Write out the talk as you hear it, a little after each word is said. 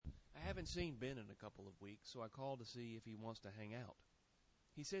haven't seen Ben in a couple of weeks, so I called to see if he wants to hang out.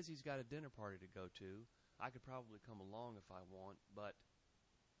 He says he's got a dinner party to go to. I could probably come along if I want, but...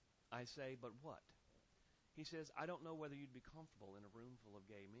 I say, but what? He says, I don't know whether you'd be comfortable in a room full of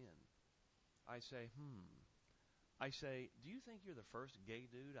gay men. I say, I say, do you think you're the first gay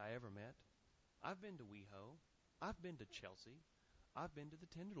dude I ever met? I've been to WeHo. I've been to Chelsea. I've been to the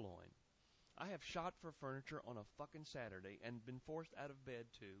Tenderloin. I have shot for furniture on a fucking Saturday and been forced out of bed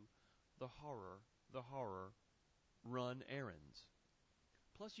to, the horror, run errands.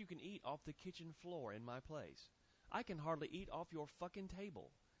 Plus you can eat off the kitchen floor in my place. I can hardly eat off your fucking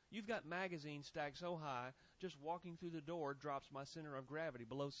table. You've got magazines stacked so high, just walking through the door drops my center of gravity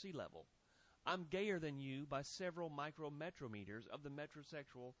below sea level. I'm gayer than you by several micrometrometers of the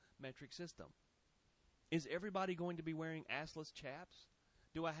metrosexual metric system. Is everybody going to be wearing assless chaps?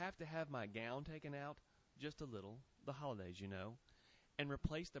 Do I have to have my gown taken out? Just a little, the holidays, you know. And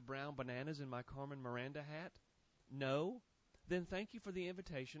replace the brown bananas in my Carmen Miranda hat? No? Then thank you for the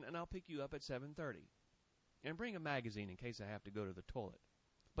invitation, and I'll pick you up at 7:30. And bring a magazine in case I have to go to the toilet.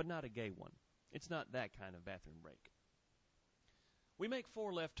 But not a gay one. It's not that kind of bathroom break. We make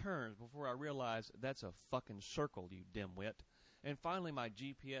 4 left turns before I realize that's a fucking circle, you dimwit. And finally my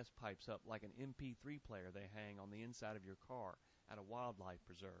GPS pipes up like an MP3 player they hang on the inside of your car at a wildlife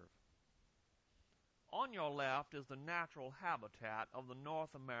preserve. On your left is the natural habitat of the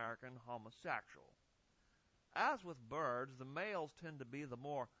North American homosexual. As with birds, the males tend to be the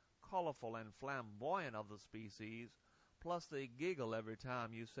more colorful and flamboyant of the species, plus they giggle every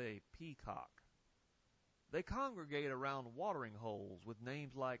time you say peacock. They congregate around watering holes with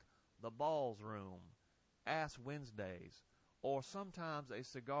names like the Balls Room, Ass Wednesdays, or sometimes a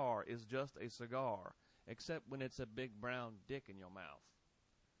cigar is just a cigar, except when it's a big brown dick in your mouth.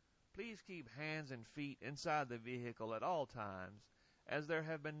 Please keep hands and feet inside the vehicle at all times, as there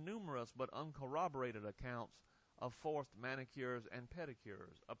have been numerous but uncorroborated accounts of forced manicures and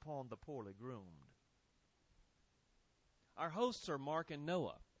pedicures upon the poorly groomed. Our hosts are Mark and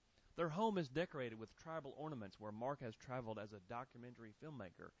Noah. Their home is decorated with tribal ornaments where Mark has traveled as a documentary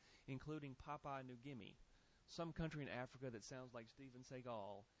filmmaker, including Papua New Guinea, some country in Africa that sounds like Steven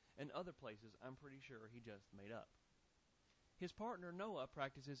Seagal, and other places I'm pretty sure he just made up. His partner Noah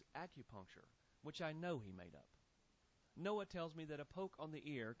practices acupuncture, which I know he made up. Noah tells me that a poke on the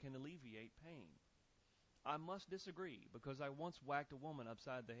ear can alleviate pain. I must disagree, because I once whacked a woman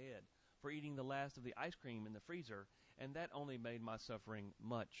upside the head for eating the last of the ice cream in the freezer, and that only made my suffering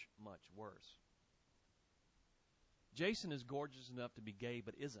much, much worse. Jason is gorgeous enough to be gay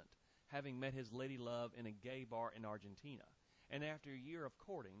but isn't, having met his lady love in a gay bar in Argentina, and after a year of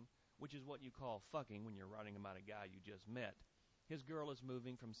courting, which is what you call fucking when you're writing about a guy you just met, his girl is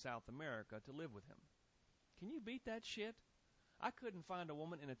moving from South America to live with him. Can you beat that shit? I couldn't find a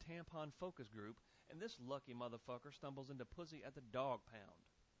woman in a tampon focus group, and this lucky motherfucker stumbles into pussy at the dog pound.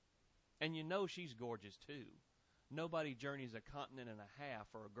 And you know she's gorgeous, too. Nobody journeys a continent and a half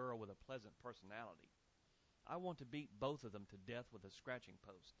for a girl with a pleasant personality. I want to beat both of them to death with a scratching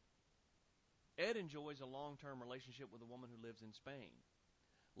post. Ed enjoys a long-term relationship with a woman who lives in Spain.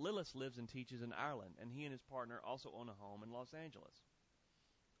 Lilith lives and teaches in Ireland, and he and his partner also own a home in Los Angeles.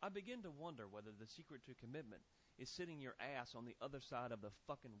 I begin to wonder whether the secret to commitment is sitting your ass on the other side of the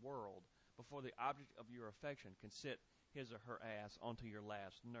fucking world before the object of your affection can sit his or her ass onto your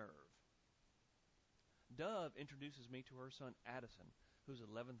last nerve. Dove introduces me to her son Addison, who's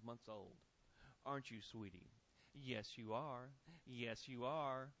 11 months old. Aren't you, sweetie? Yes, you are. Yes, you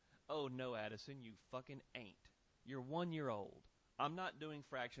are. Oh, no, Addison, you fucking ain't. You're 1 year old. I'm not doing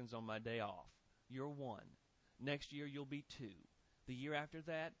fractions on my day off. You're 1. Next year you'll be 2. The year after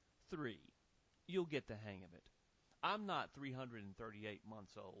that, 3. You'll get the hang of it. I'm not 338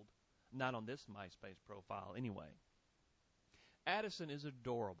 months old. Not on this MySpace profile, anyway. Addison is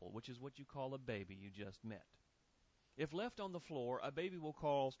adorable, which is what you call a baby you just met. If left on the floor, a baby will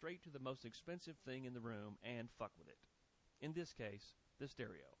crawl straight to the most expensive thing in the room and fuck with it. In this case, the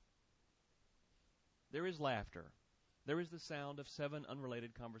stereo. There is laughter. There is the sound of 7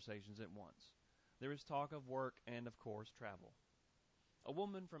 unrelated conversations at once. There is talk of work and, of course, travel. A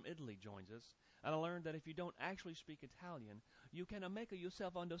woman from Italy joins us, and I learned that if you don't actually speak Italian, you can make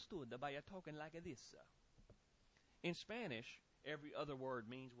yourself understood by talking like this. In Spanish, every other word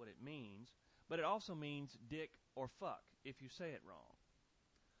means what it means, but it also means dick or fuck if you say it wrong.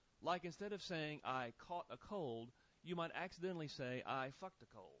 Like instead of saying, I caught a cold, you might accidentally say, I fucked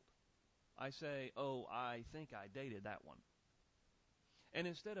a cold. I say, oh, I think I dated that one. And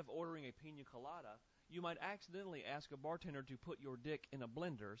instead of ordering a pina colada, you might accidentally ask a bartender to put your dick in a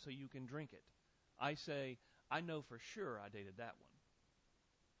blender so you can drink it. I say, I know for sure I dated that one.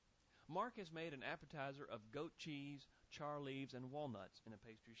 Mark has made an appetizer of goat cheese, char leaves, and walnuts in a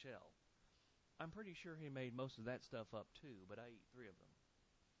pastry shell. I'm pretty sure he made most of that stuff up too, but I eat 3 of them.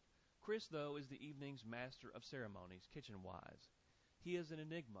 Chris, though, is the evening's master of ceremonies, kitchen-wise. He is an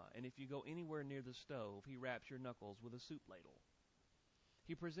enigma, and if you go anywhere near the stove, he raps your knuckles with a soup ladle.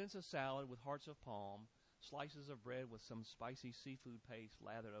 He presents a salad with hearts of palm, slices of bread with some spicy seafood paste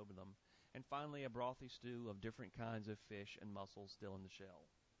lathered over them, and finally a brothy stew of different kinds of fish and mussels still in the shell.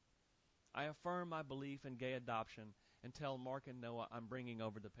 I affirm my belief in gay adoption and tell Mark and Noah I'm bringing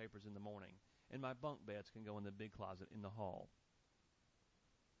over the papers in the morning, and my bunk beds can go in the big closet in the hall.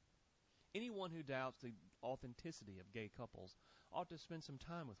 Anyone who doubts the authenticity of gay couples ought to spend some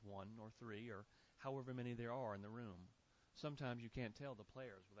time with 1 or 3 or however many there are in the room. Sometimes you can't tell the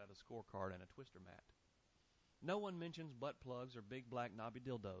players without a scorecard and a twister mat. No one mentions butt plugs or big black knobby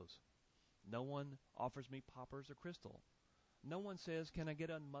dildos. No one offers me poppers or crystal. No one says, can I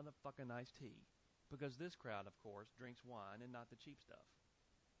get a motherfucking iced tea? Because this crowd, of course, drinks wine and not the cheap stuff.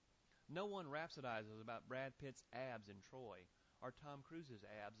 No one rhapsodizes about Brad Pitt's abs in Troy, or Tom Cruise's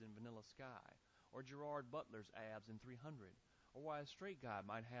abs in Vanilla Sky, or Gerard Butler's abs in 300, or why a straight guy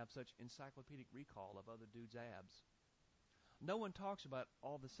might have such encyclopedic recall of other dudes' abs. No one talks about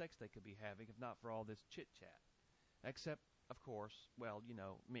all the sex they could be having if not for all this chit-chat. Except, of course, well, you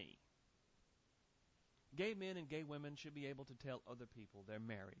know, me. Gay men and gay women should be able to tell other people they're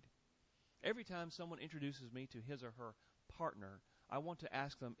married. Every time someone introduces me to his or her partner, I want to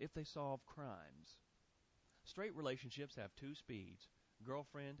ask them if they solve crimes. Straight relationships have 2 speeds,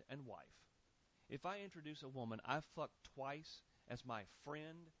 girlfriend and wife. If I introduce a woman I've fucked twice as my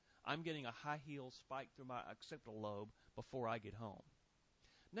friend, I'm getting a high heel spike through my occipital lobe before I get home.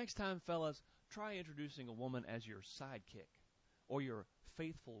 Next time, fellas, try introducing a woman as your sidekick, or your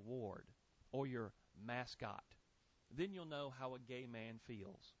faithful ward, or your mascot. Then you'll know how a gay man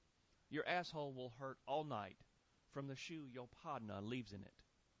feels. Your asshole will hurt all night from the shoe your podna leaves in it.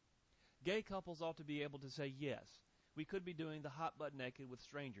 Gay couples ought to be able to say yes. We could be doing the hot butt naked with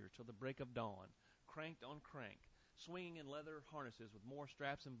strangers till the break of dawn, cranked on crank, swinging in leather harnesses with more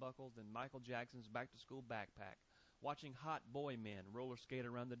straps and buckles than Michael Jackson's back-to-school backpack, watching hot boy men roller skate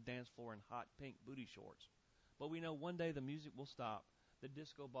around the dance floor in hot pink booty shorts. But we know one day the music will stop, the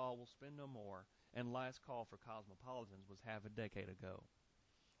disco ball will spin no more, and last call for cosmopolitans was half a decade ago.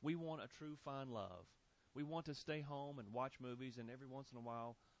 We want a true fine love. We want to stay home and watch movies and every once in a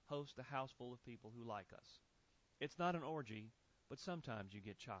while host a house full of people who like us. It's not an orgy, but sometimes you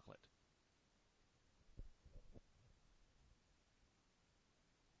get chocolate.